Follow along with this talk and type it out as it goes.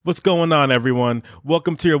What's going on, everyone?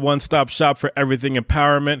 Welcome to your one-stop shop for everything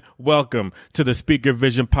empowerment. Welcome to the Speaker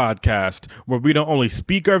Vision Podcast, where we don't only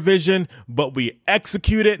speak our vision, but we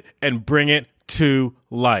execute it and bring it to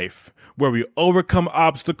life, where we overcome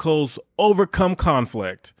obstacles, overcome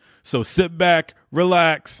conflict. So sit back,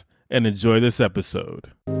 relax, and enjoy this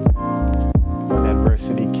episode. When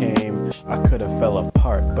adversity came, I could have fell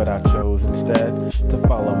apart, but I chose instead to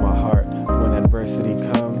follow my heart. When adversity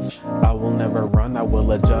comes, I will never run. I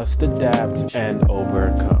will adjust, adapt, and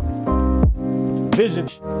overcome. Vision.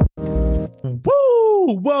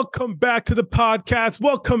 Woo! Welcome back to the podcast.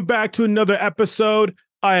 Welcome back to another episode.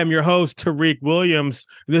 I am your host, Tariq Williams.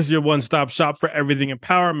 This is your one-stop shop for everything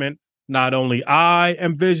empowerment. Not only I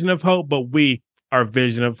am Vision of Hope, but we are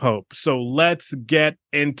Vision of Hope. So let's get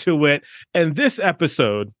into it. And this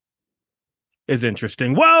episode is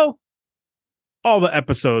interesting. Well, all the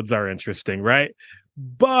episodes are interesting, right?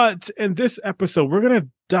 But in this episode, we're going to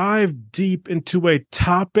dive deep into a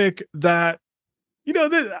topic that,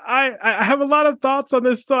 I have a lot of thoughts on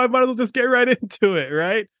this, so I might as well just get right into it,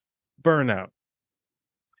 right? Burnout.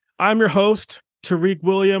 I'm your host, Tariq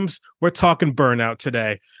Williams. We're talking burnout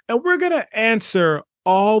today, and we're going to answer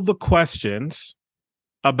all the questions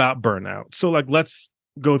about burnout. So, let's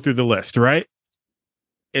go through the list, right?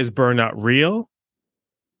 Is burnout real?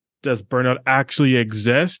 Does burnout actually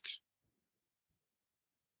exist?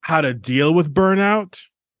 How to deal with burnout?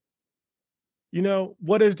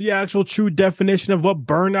 What is the actual true definition of what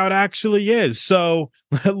burnout actually is? So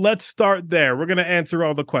let's start there. We're going to answer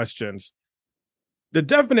all the questions. The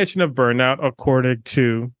definition of burnout, according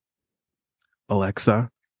to Alexa.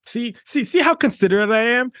 See how considerate I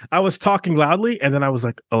am? I was talking loudly and then I was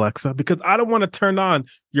like, Alexa, because I don't want to turn on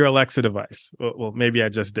your Alexa device. Well, maybe I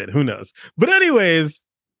just did. Who knows? But anyways,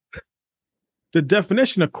 the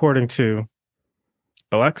definition, according to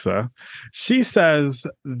Alexa, she says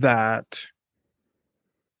that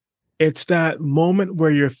it's that moment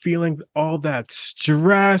where you're feeling all that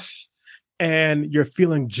stress and you're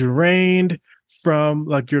feeling drained from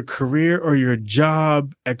your career or your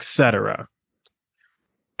job, etc.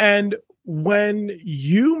 And when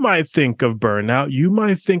you might think of burnout, you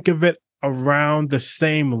might think of it around the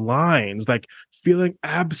same lines, like feeling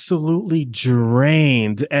absolutely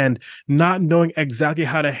drained and not knowing exactly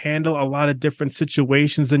how to handle a lot of different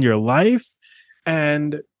situations in your life,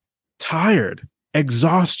 and tired,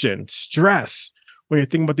 exhaustion, stress when you're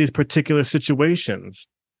thinking about these particular situations.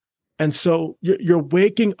 And so you're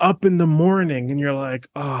waking up in the morning and you're like,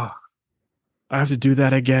 oh, I have to do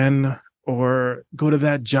that again, or go to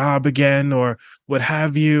that job again, or what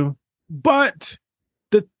have you. But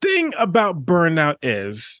the thing about burnout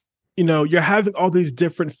is, you're having all these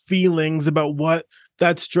different feelings about what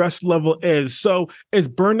that stress level is. So is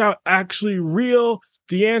burnout actually real?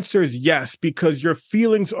 The answer is yes, because your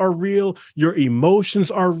feelings are real, your emotions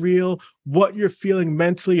are real, what you're feeling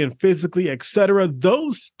mentally and physically, etc.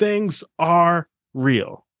 Those things are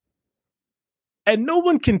real. And no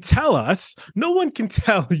one can tell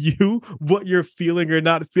you what you're feeling or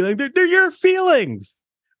not feeling. They're your feelings.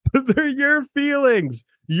 They're your feelings.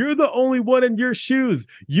 You're the only one in your shoes.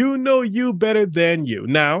 You know you better than you.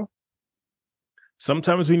 Now,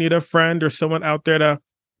 sometimes we need a friend or someone out there to,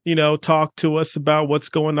 talk to us about what's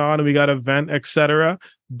going on and we got to vent, etc.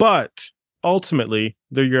 But ultimately,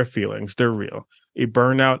 they're your feelings. They're real. A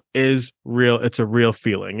burnout is real. It's a real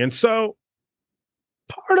feeling. And so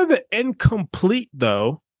part of the incomplete,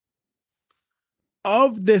 though,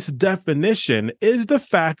 of this definition is the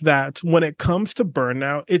fact that when it comes to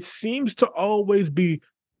burnout, it seems to always be,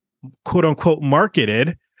 quote unquote,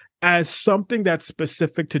 marketed as something that's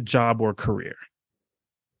specific to job or career.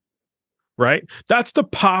 Right? That's the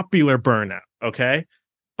popular burnout. Okay.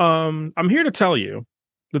 I'm here to tell you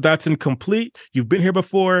that that's incomplete. You've been here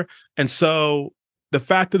before. And so the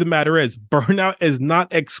fact of the matter is, burnout is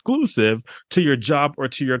not exclusive to your job or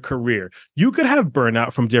to your career. You could have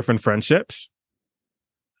burnout from different friendships.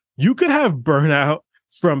 You could have burnout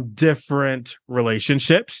from different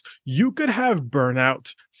relationships. You could have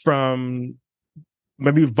burnout from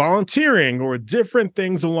maybe volunteering or different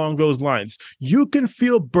things along those lines. You can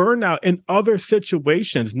feel burnout in other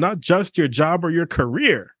situations, not just your job or your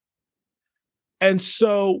career. And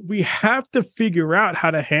so we have to figure out how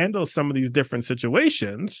to handle some of these different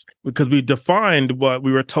situations, because we defined what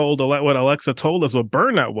we were told, what Alexa told us what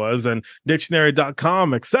burnout was, and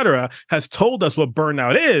dictionary.com, etc., has told us what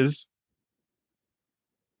burnout is.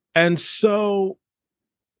 And so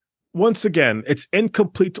once again, it's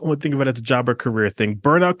incomplete to only think of it as a job or career thing.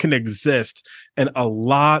 Burnout can exist in a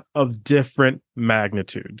lot of different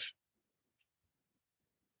magnitudes.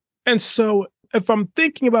 And so I'm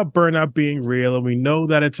thinking about burnout being real and we know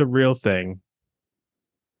that it's a real thing,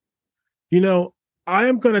 I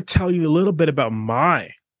am going to tell you a little bit about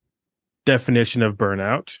my definition of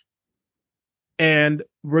burnout. And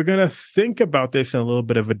we're going to think about this in a little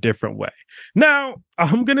bit of a different way. Now,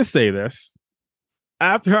 I'm going to say this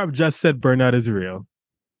after I've just said burnout is real.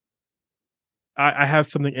 I have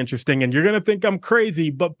something interesting, and you're going to think I'm crazy,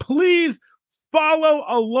 but please follow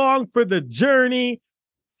along for the journey.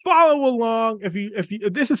 Follow along.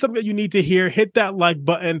 If this is something that you need to hear, hit that like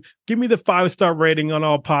button. Give me the 5-star rating on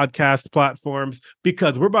all podcast platforms,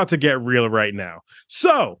 because we're about to get real right now.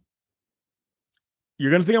 So you're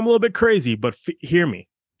going to think I'm a little bit crazy, but hear me.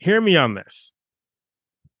 Hear me on this.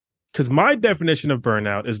 Because my definition of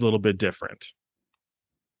burnout is a little bit different.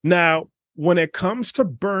 Now, when it comes to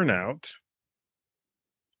burnout,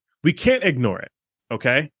 we can't ignore it,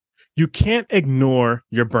 okay? You can't ignore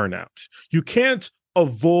your burnout. You can't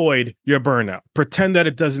avoid your burnout. Pretend that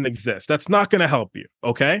it doesn't exist. That's not going to help you,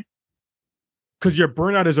 okay? Because your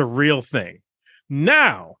burnout is a real thing.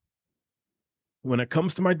 Now, when it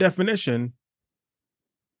comes to my definition,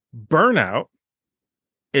 burnout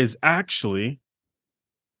is actually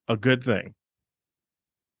a good thing.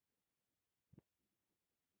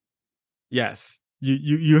 Yes,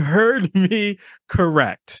 you heard me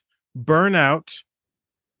correct. Burnout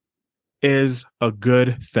is a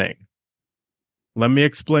good thing. Let me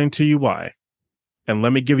explain to you why. And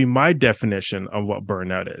let me give you my definition of what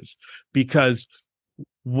burnout is. Because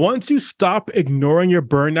once you stop ignoring your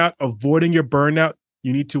burnout, avoiding your burnout,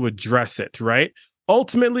 you need to address it, right?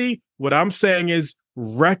 Ultimately, what I'm saying is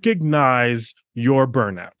recognize your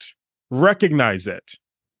burnout. Recognize it.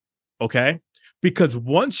 Okay? Because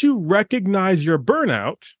once you recognize your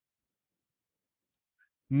burnout,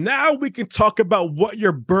 now we can talk about what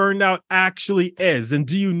your burnout actually is. And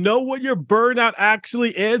do you know what your burnout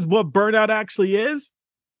actually is? What burnout actually is?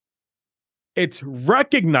 It's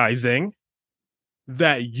recognizing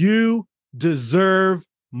that you deserve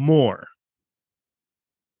more.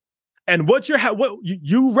 And what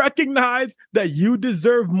you recognize that you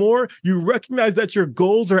deserve more. You recognize that your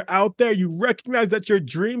goals are out there. You recognize that your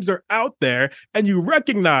dreams are out there. And you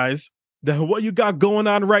recognize that what you got going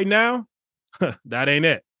on right now, that ain't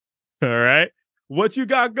it. All right. What you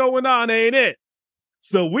got going on ain't it.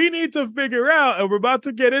 So we need to figure out, and we're about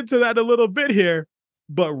to get into that a little bit here,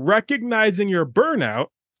 but recognizing your burnout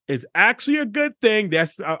is actually a good thing.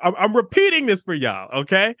 I'm repeating this for y'all,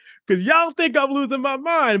 okay? Because y'all think I'm losing my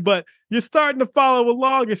mind, but you're starting to follow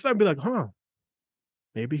along. You're starting to be like,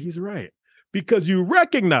 maybe he's right. Because you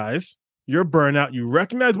recognize your burnout. You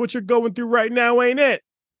recognize what you're going through right now, ain't it?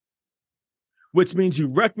 Which means you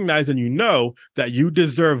recognize and you know that you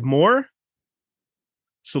deserve more.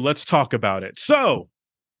 So let's talk about it. So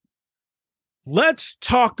let's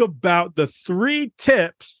talk about the 3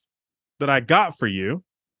 tips that I got for you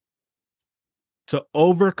to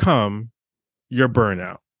overcome your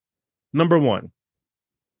burnout. Number 1,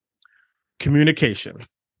 communication.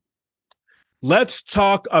 Let's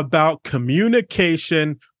talk about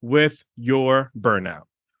communication with your burnout.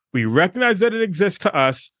 We recognize that it exists to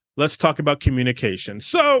us. Let's talk about communication.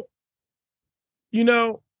 So,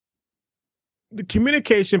 the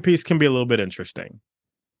communication piece can be a little bit interesting.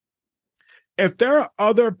 If there are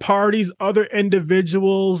other parties, other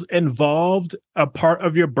individuals involved, a part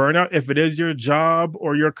of your burnout, if it is your job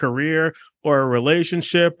or your career or a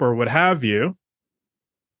relationship or what have you,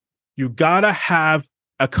 you gotta have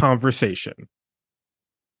a conversation.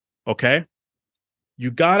 Okay?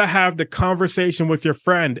 You gotta have the conversation with your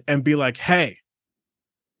friend and be like, hey,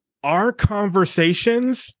 our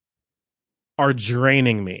conversations are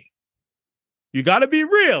draining me. You got to be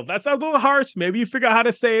real. That sounds a little harsh. Maybe you figure out how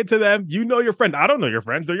to say it to them. You know your friend. I don't know your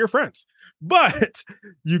friends. They're your friends. But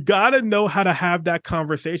you got to know how to have that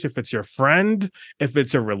conversation. If it's your friend, if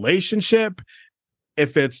it's a relationship,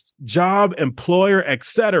 if it's job, employer,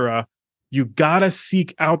 etc., you got to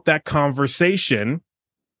seek out that conversation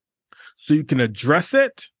so you can address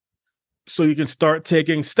it, so you can start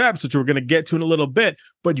taking steps, which we're going to get to in a little bit.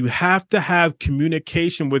 But you have to have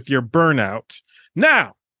communication with your burnout.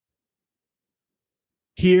 Now,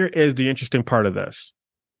 here is the interesting part of this.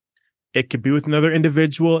 It could be with another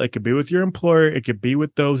individual. It could be with your employer. It could be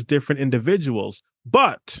with those different individuals.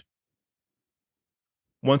 But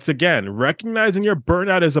once again, recognizing your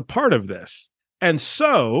burnout is a part of this. And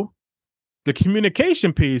so the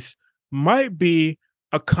communication piece might be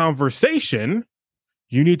a conversation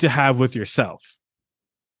you need to have with yourself.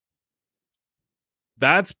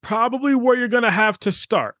 That's probably where you're going to have to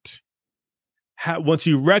start. Once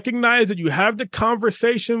you recognize that you have the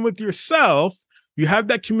conversation with yourself, you have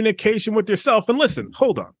that communication with yourself. And listen,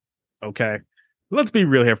 hold on, okay? let's be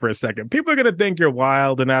real here for a second. People are going to think you're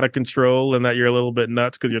wild and out of control and that you're a little bit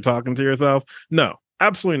nuts because you're talking to yourself. No,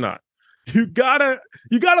 absolutely not. You gotta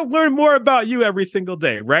learn more about you every single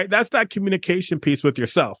day, right? That's that communication piece with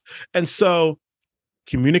yourself. And so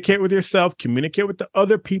communicate with yourself, communicate with the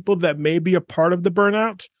other people that may be a part of the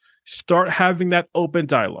burnout. Start having that open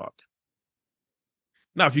dialogue.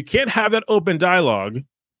 Now, if you can't have that open dialogue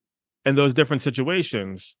in those different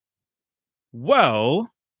situations,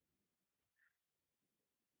 well,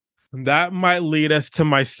 that might lead us to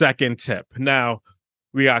my second tip. Now,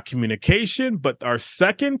 we got communication, but our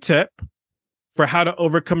second tip for how to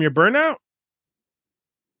overcome your burnout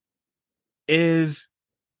is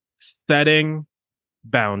setting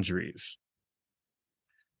boundaries.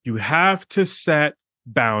 You have to set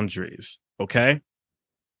boundaries, okay?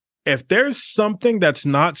 If there's something that's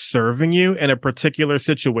not serving you in a particular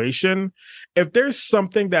situation, if there's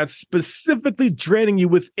something that's specifically draining you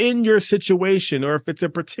within your situation, or if it's a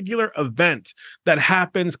particular event that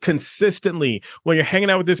happens consistently when you're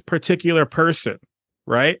hanging out with this particular person,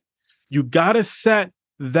 right? You got to set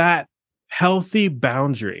that healthy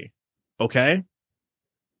boundary, okay?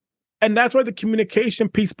 And that's why the communication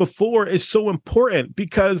piece before is so important,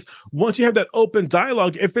 because once you have that open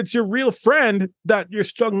dialogue, if it's your real friend that you're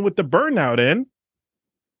struggling with the burnout in,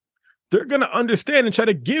 they're going to understand and try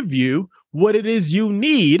to give you what it is you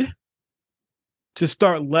need to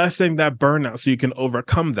start lessening that burnout so you can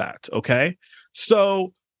overcome that. Okay.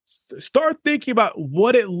 So start thinking about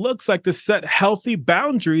what it looks like to set healthy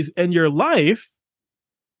boundaries in your life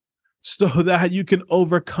so that you can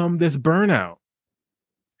overcome this burnout.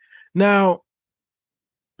 Now,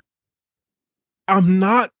 I'm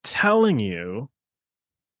not telling you.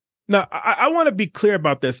 Now, I want to be clear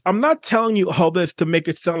about this. I'm not telling you all this to make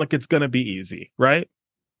it sound like it's going to be easy, right?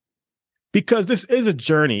 Because this is a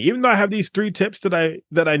journey. Even though I have these 3 tips that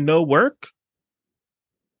I know work,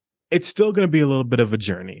 it's still going to be a little bit of a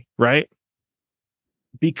journey, right?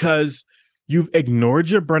 Because you've ignored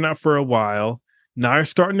your burnout for a while. Now you're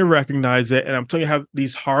starting to recognize it. And I'm telling you, have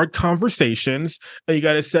these hard conversations, and you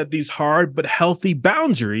got to set these hard but healthy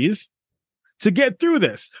boundaries to get through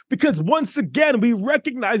this. Because once again, we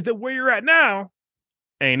recognize that where you're at now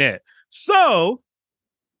ain't it. So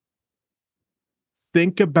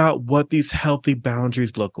think about what these healthy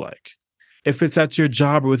boundaries look like. If it's at your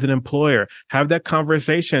job or with an employer, have that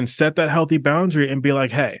conversation, set that healthy boundary and be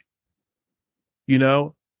like, hey,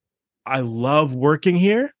 I love working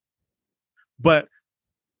here, but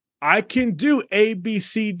I can do A, B,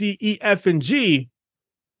 C, D, E, F, and G.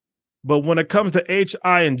 But when it comes to H,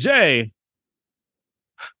 I, and J,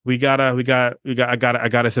 I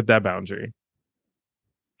gotta set that boundary.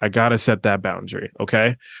 I gotta set that boundary.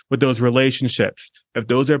 Okay. With those relationships, if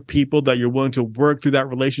those are people that you're willing to work through that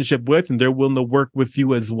relationship with, and they're willing to work with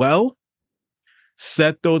you as well,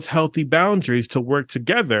 set those healthy boundaries to work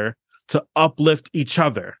together to uplift each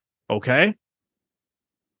other. Okay.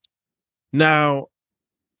 Now,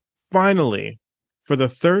 finally, for the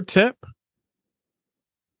third tip,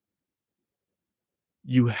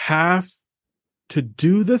 you have to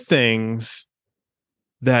do the things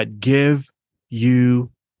that give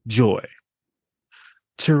you joy.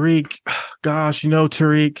 Tariq, gosh,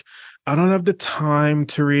 Tariq, I don't have the time,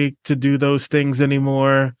 Tariq, to do those things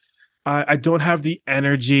anymore. I don't have the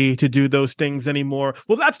energy to do those things anymore.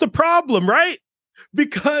 Well, that's the problem, right?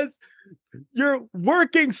 Because you're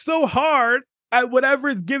working so hard at whatever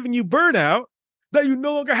is giving you burnout that you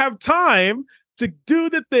no longer have time to do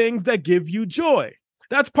the things that give you joy.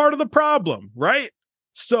 That's part of the problem, right?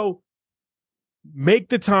 So make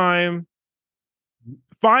the time,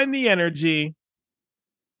 find the energy.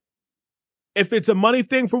 If it's a money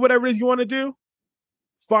thing for whatever it is you want to do,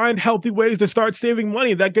 find healthy ways to start saving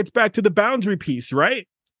money. That gets back to the boundary piece, right?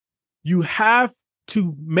 You have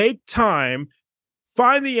to make time,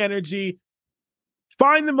 find the energy,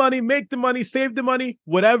 find the money, make the money, save the money,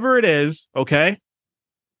 whatever it is, okay?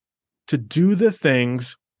 To do the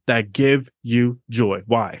things that give you joy.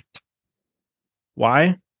 Why?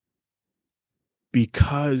 Why?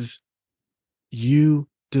 Because you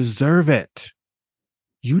deserve it.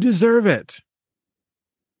 You deserve it.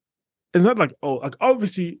 It's not like,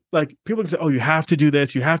 obviously, like people can say, you have to do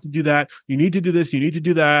this, you have to do that, you need to do this, you need to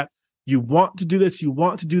do that, you want to do this, you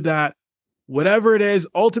want to do that. Whatever it is,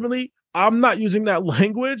 ultimately, I'm not using that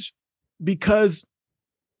language because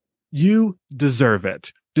you deserve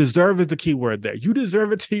it. Deserve is the key word there. You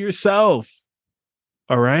deserve it to yourself.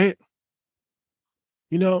 All right?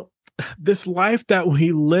 This life that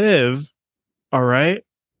we live, all right,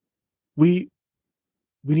 we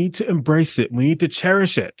need to embrace it. We need to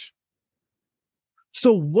cherish it.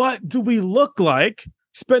 So what do we look like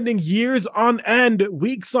spending years on end,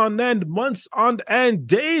 weeks on end, months on end,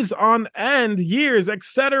 days on end, years,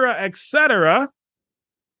 etc.,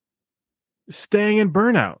 staying in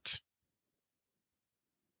burnout.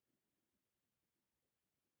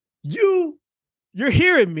 You're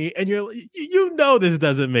hearing me and you know this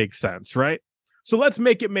doesn't make sense, right? So let's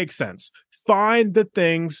make it make sense. Find the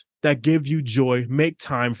things that give you joy. Make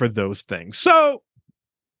time for those things. So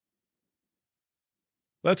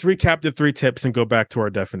let's recap the 3 tips and go back to our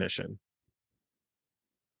definition.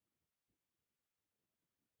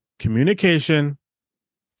 Communication,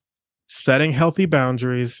 setting healthy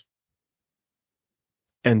boundaries,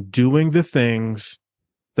 and doing the things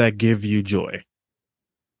that give you joy.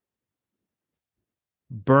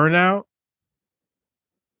 Burnout,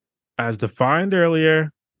 as defined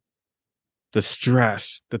earlier, the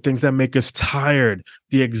stress, the things that make us tired,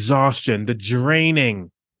 the exhaustion, the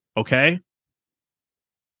draining, okay?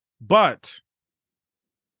 But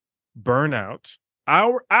burnout,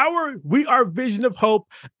 we are Vision of Hope,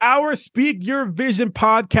 our Speak Your Vision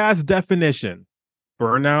podcast definition.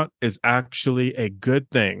 Burnout is actually a good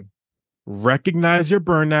thing. Recognize your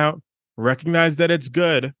burnout, recognize that it's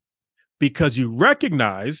good, because you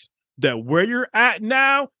recognize that where you're at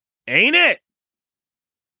now ain't it.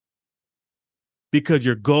 Because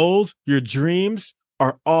your goals, your dreams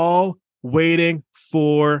are all waiting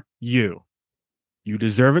for you. You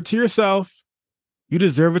deserve it to yourself. You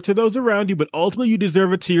deserve it to those around you, but ultimately you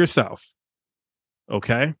deserve it to yourself.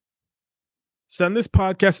 Okay? Send this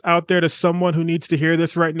podcast out there to someone who needs to hear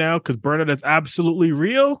this right now, because burnout is absolutely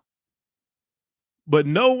real. But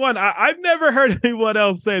no one, I've never heard anyone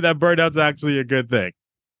else say that burnout's actually a good thing.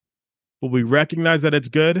 But we recognize that it's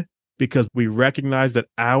good because we recognize that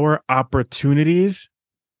our opportunities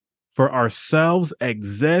for ourselves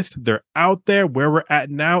exist. They're out there. Where we're at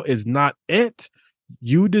now is not it.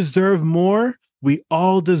 You deserve more. We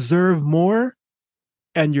all deserve more.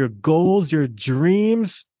 And your goals, your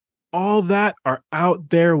dreams, all that are out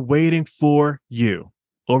there waiting for you.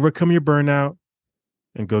 Overcome your burnout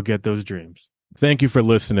and go get those dreams. Thank you for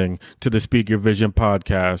listening to the Speak Your Vision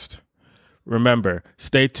podcast. Remember,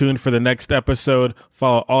 stay tuned for the next episode.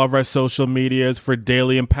 Follow all of our social medias for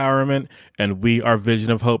daily empowerment, and we are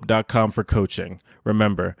visionofhope.com for coaching.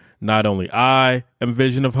 Remember, not only I am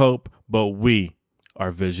Vision of Hope, but we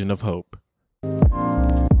are Vision of Hope.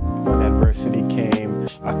 When adversity came,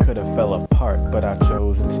 I could have fell apart, but I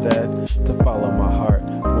chose instead to follow my heart.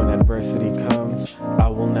 When adversity comes, I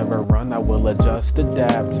will never run. I will adjust,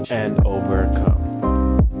 adapt, and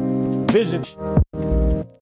overcome. Vision.